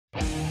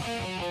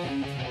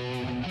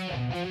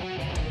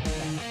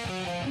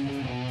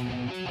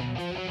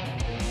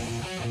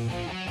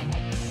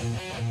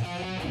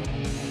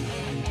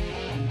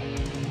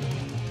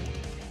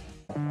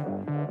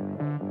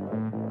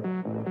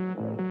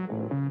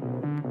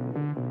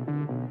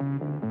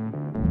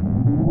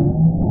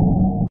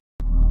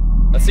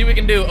Let's see what we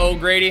can do,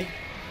 O'Grady.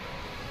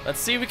 Let's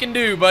see what we can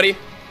do, buddy.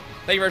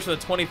 Thank you very much for the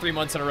 23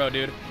 months in a row,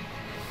 dude.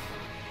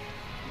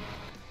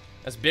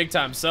 That's big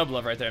time sub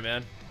love right there,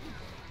 man.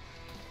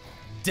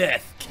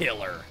 Death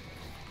killer.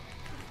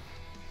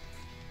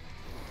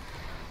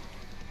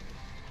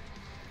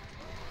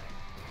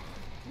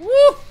 Woo!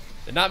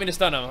 Did not mean to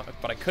stun him,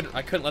 but I couldn't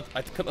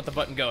let the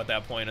button go at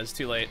that point. It was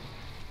too late.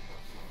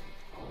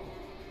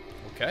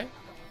 Okay.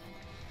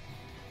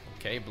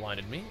 Okay,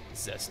 blinded me.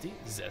 Zesty,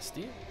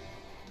 zesty.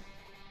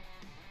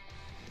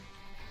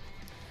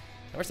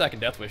 We're stacking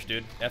Death Wish,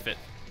 dude. F it.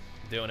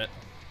 Doing it.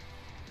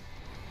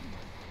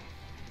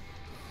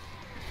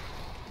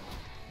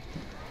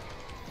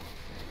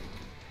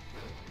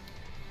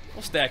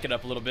 We'll stack it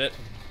up a little bit.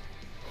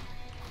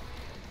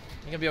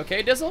 You gonna be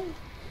okay, Dizzle?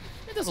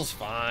 Yeah, Dizzle's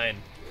fine.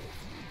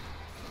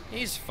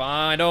 He's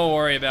fine. Don't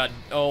worry about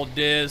old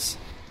Diz.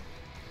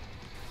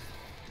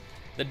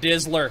 The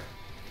Dizzler.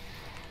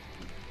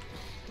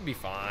 He'll be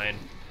fine.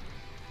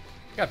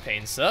 Got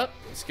Pain Sup.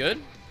 That's good.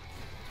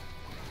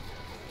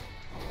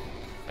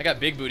 I got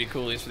big booty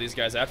coolies for these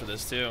guys after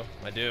this, too.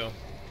 I do. I'm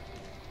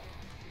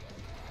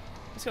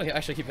just gonna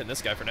actually keep hitting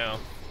this guy for now.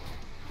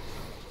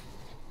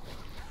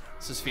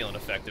 This is feeling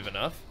effective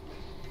enough.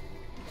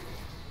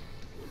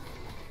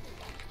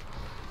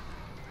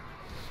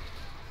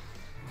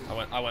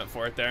 I went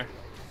for it there.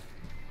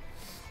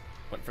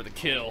 Went for the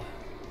kill.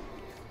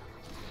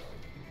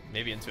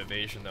 Maybe into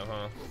evasion though,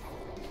 huh?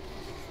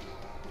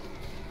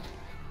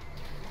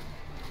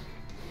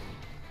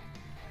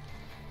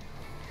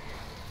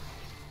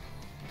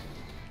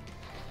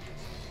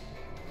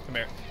 Come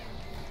here.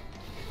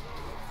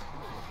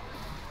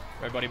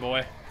 Right, buddy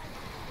boy.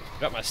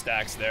 Got my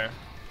stacks there.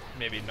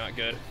 Maybe not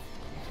good.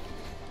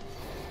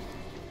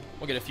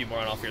 We'll get a few more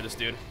on off here, this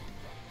dude.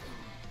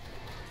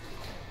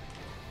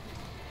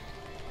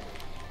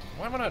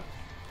 Why am I not?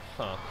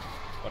 Huh.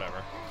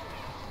 Whatever.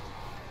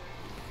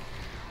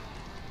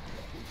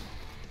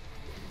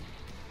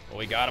 Well,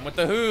 we got him with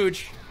the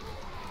hooge.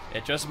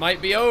 It just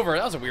might be over.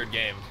 That was a weird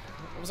game.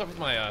 What was up with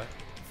my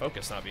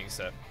focus not being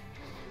set?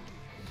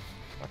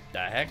 What the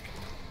heck?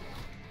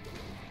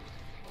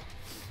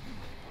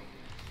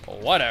 Well,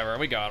 whatever.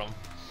 We got him.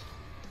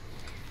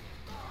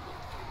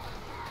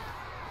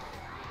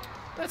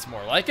 That's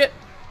more like it.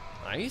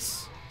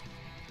 Nice.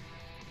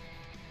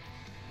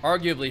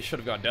 Arguably should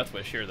have gone Death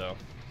Wish here, though.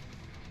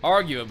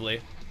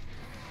 Arguably.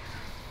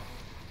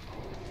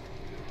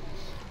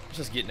 Let's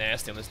just get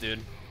nasty on this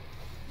dude.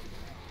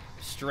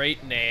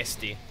 Straight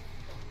nasty.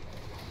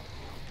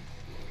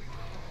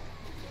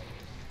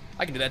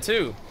 I can do that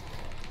too.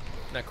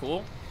 Isn't that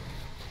cool?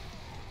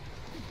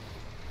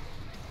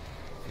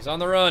 He's on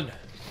the run.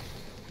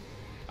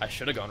 I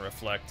should have gone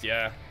Reflect,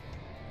 yeah.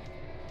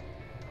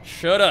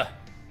 Shoulda.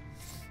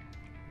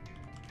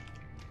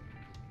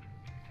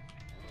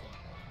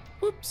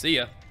 Whoop, see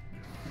ya.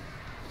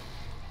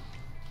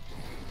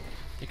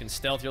 You can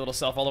stealth your little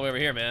self all the way over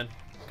here, man.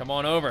 Come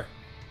on over.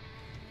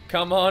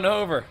 Come on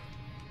over.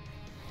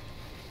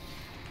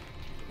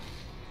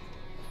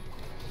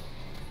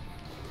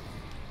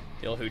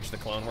 He'll hooch the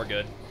clone, we're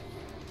good.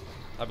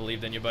 I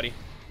believed in you, buddy.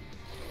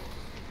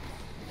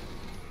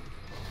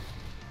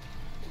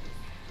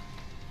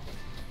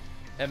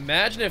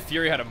 Imagine if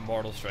Fury had a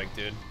Mortal Strike,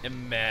 dude.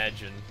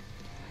 Imagine.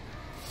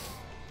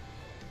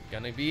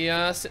 Gonna be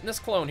sitting this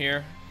clone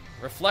here.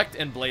 Reflect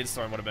and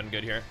Bladestorm would have been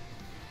good here.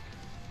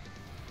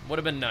 Would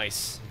have been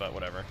nice, but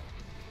whatever.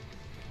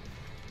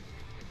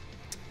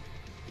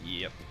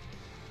 Yep.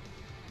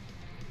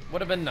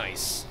 Would have been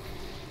nice.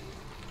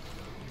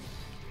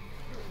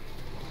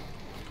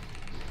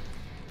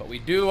 But we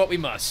do what we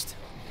must.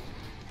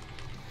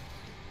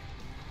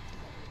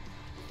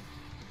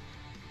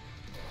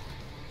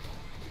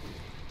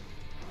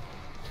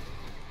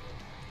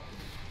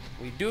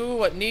 We do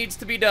what needs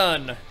to be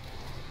done.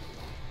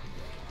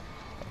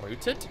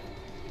 Rooted.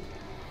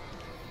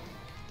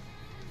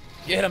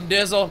 Get him,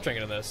 Dizzle. I'm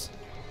drinking to this.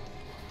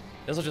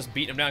 Dizzle just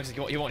beating him down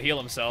because he won't heal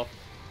himself.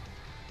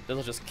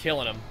 Dizzle just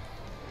killing him.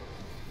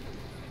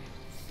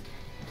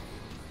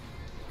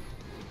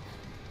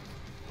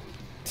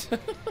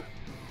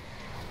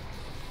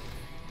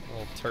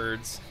 Little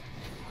turds.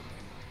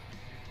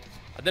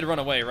 I did run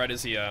away right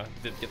as he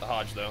did get the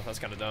Hodge, though. That's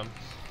kind of dumb.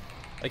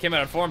 They came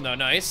out in form, though.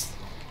 Nice.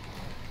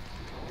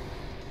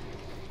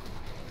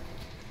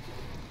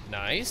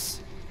 Nice.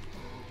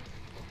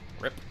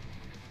 Rip.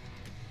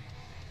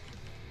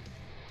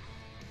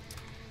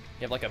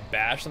 You have like a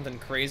bash, something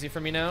crazy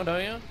for me now,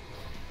 don't you?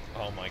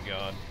 Oh my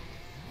god.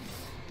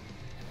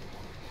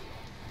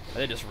 I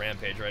did just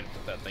rampage right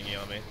with that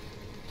thingy on me.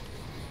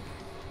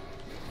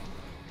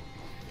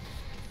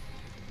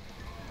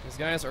 These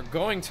guys are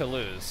going to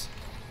lose.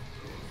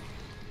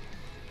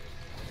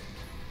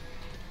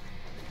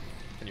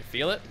 Can you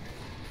feel it?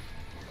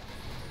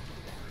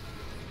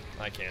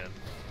 I can.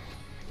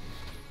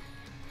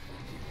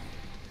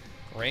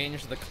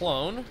 Range the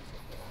clone.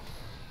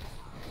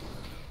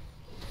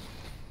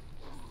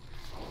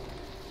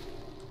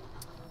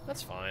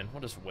 That's fine.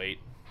 We'll just wait.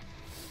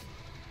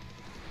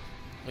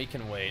 We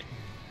can wait.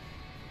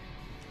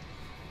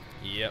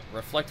 Yep,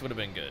 reflect would have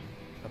been good.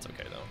 That's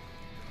okay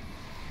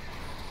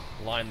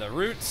though. Line the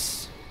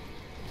roots.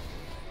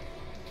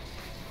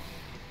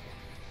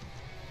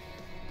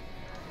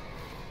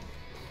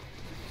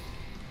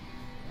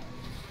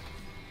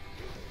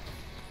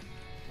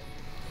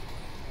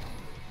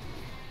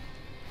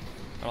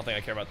 I don't think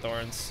I care about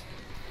thorns.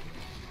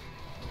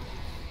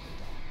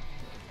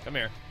 Come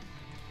here.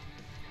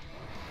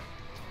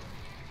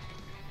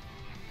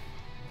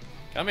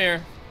 Come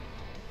here.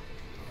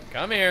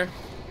 Come here.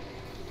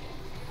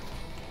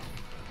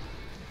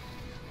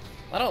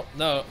 I don't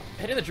know.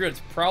 Hitting the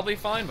druid's probably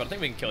fine, but I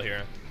think we can kill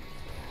here.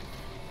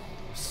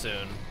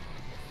 Soon.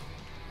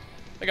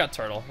 I got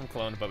turtle. I'm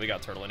cloned, but we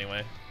got turtle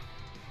anyway.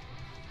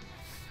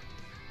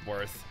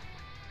 Worth.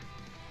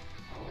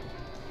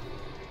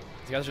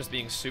 These guys are just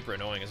being super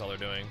annoying is all they're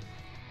doing.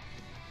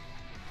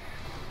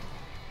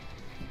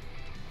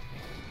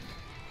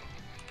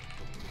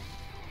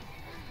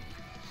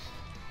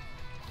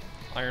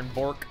 Iron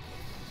Bork.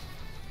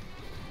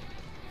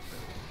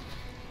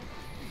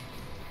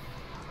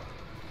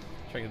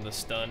 Trying to get the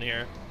stun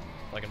here.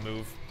 If I can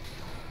move.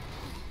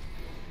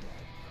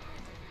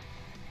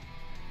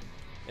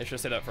 They should have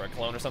set up for a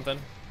clone or something.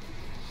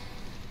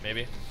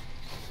 Maybe.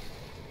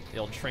 The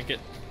old trinket.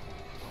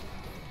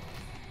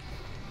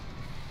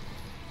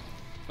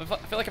 I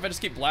feel like if I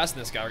just keep blasting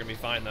this guy, we're gonna be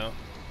fine though.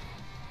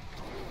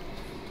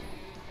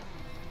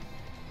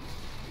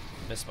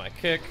 Missed my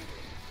kick.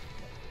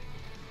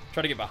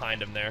 Try to get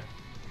behind him there.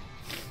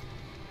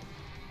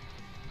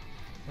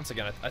 Once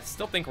again, I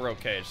still think we're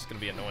okay. It's just gonna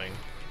be annoying.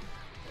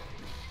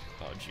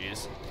 Oh,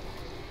 jeez.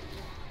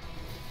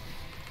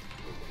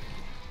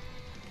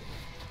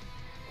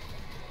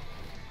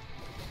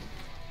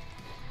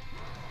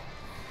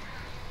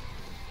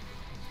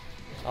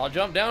 I'll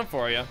jump down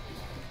for you.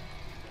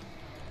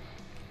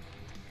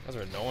 Those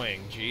are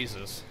annoying,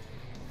 Jesus.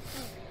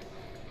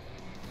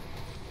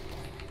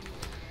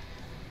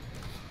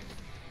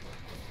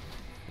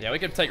 Yeah, we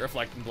could take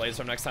Reflecting Blades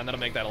from next time.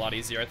 That'll make that a lot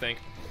easier, I think.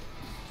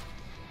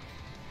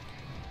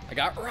 I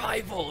got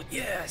Rival,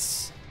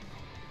 yes!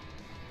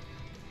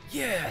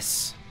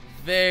 Yes!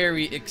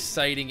 Very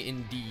exciting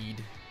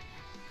indeed.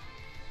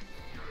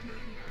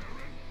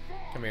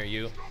 Come here,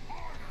 you.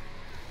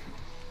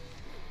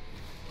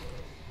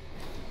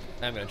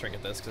 I'm gonna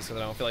trinket this because I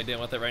don't feel like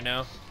dealing with it right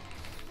now.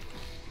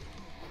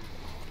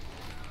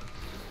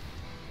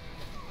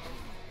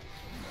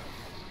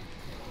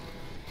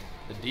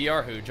 The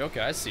DR Hooge. Okay,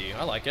 I see.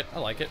 I like it. I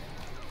like it.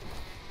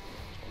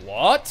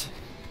 What?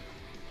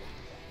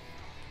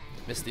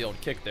 Missed the old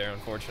kick there,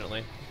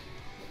 unfortunately.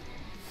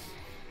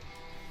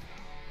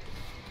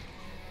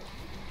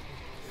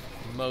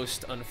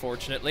 Most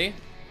unfortunately.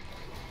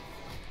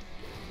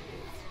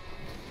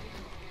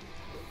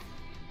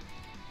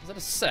 Is that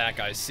a sack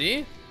I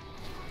see?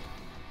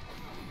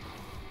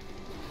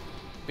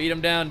 Beat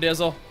him down,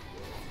 Dizzle.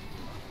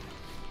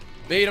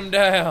 Beat him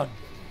down.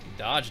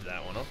 Dodged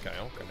that one. Okay,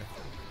 okay.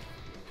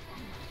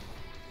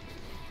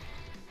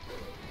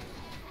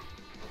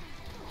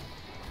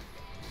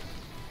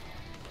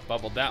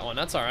 Bubbled that one.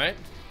 That's all right.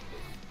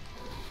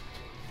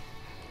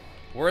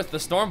 Worth the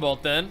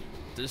Stormbolt then,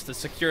 just to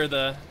secure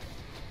the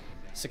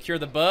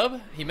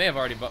bub. He may have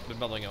already been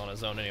bubbling it on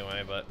his own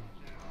anyway, but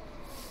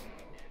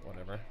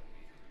whatever.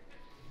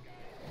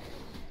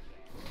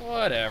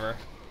 Whatever.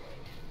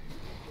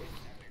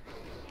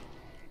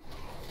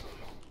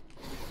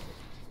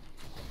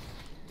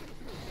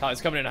 Pally's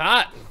coming in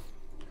hot.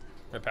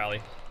 Here,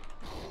 Pally.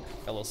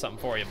 Got a little something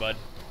for you, bud.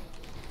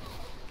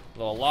 A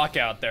little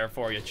lockout there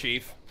for you,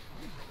 Chief.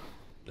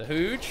 The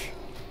Hooge.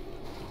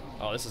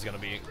 Oh, this is gonna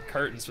be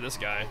curtains for this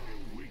guy.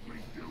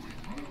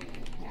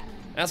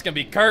 That's gonna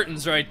be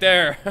curtains right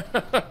there.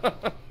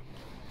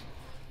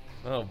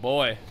 Oh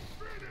boy.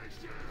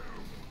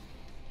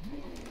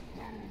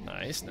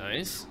 Nice,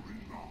 nice.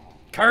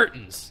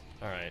 Curtains.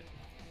 All right.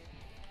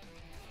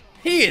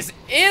 He is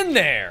in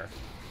there.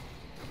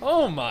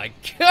 Oh my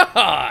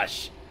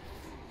gosh.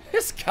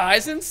 This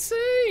guy's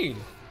insane.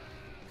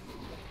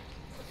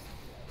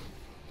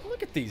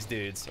 Look at these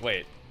dudes.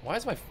 Wait, why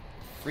is my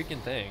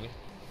freaking thing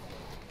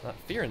not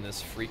fearing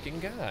this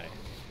freaking guy?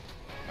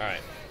 All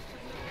right.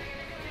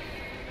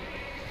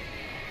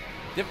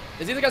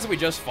 Is he the guys that we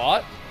just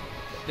fought?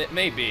 That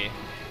may be.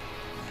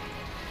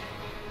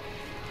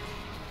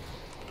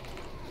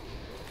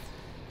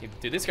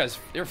 Dude, these guys,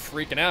 they're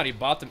freaking out. He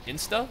bought them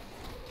insta?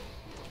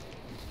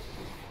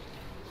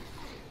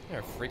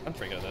 I'm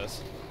freaking out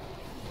this.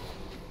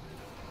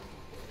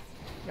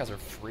 You guys are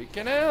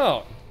freaking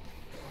out.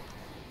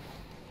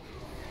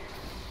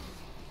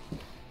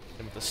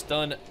 And with the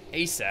stun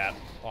ASAP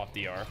off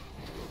DR.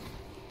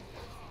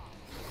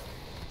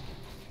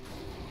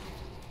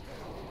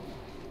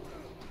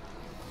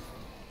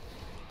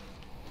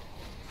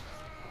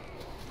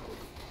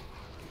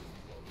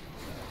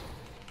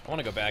 want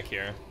to go back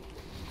here.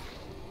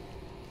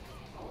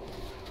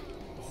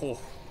 Oh.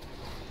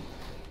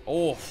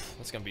 Oh,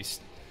 that's going to be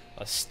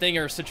a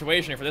stinger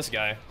situation for this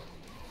guy.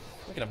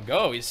 Look at him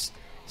go. He's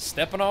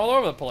stepping all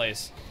over the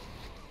place.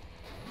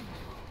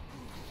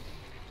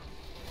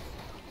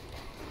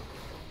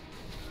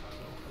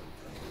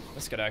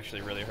 This could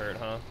actually really hurt,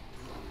 huh?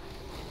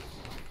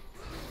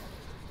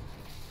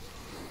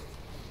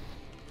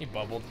 He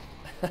bubbled.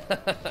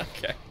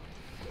 Okay.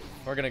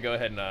 We're gonna go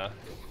ahead and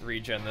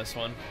regen this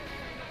one.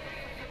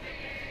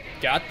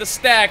 Got the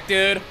stack,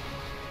 dude.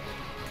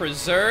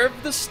 Preserve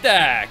the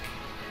stack.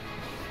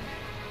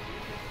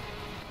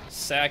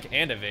 Sack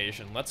and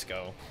evasion. Let's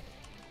go.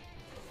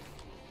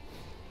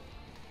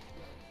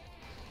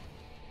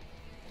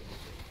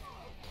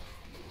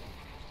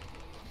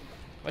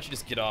 Why don't you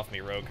just get off me,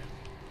 rogue?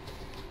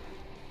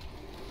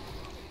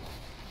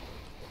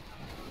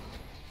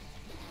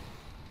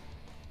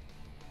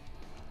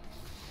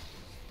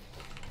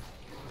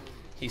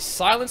 He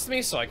silenced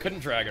me, so I couldn't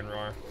Dragon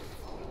Roar.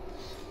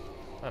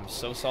 I'm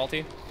so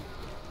salty.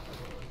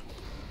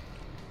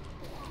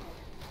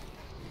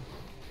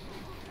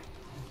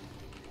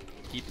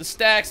 Keep the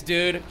stacks,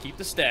 dude. Keep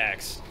the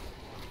stacks.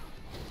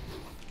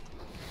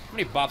 How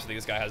many bops do you think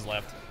this guy has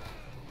left?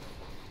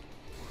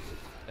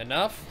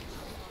 Enough?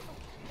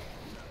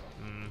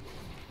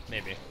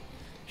 Maybe.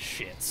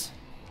 Shits.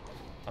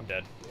 I'm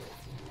dead.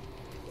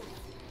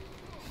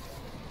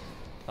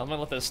 I'm gonna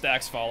let those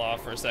stacks fall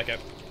off for a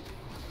second.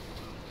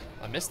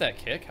 I missed that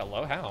kick.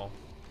 Hello, how?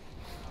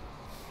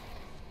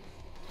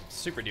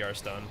 Super DR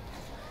stun.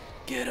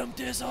 Get him,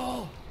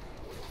 Dizzle!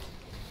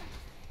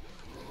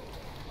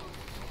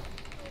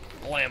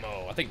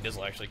 Blammo. I think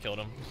Dizzle actually killed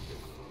him.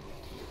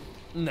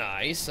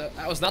 Nice.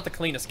 That was not the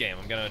cleanest game,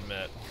 I'm gonna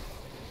admit.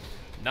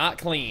 Not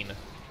clean.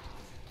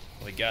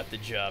 We got the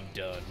job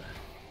done.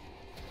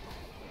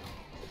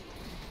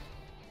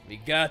 We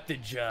got the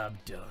job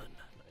done.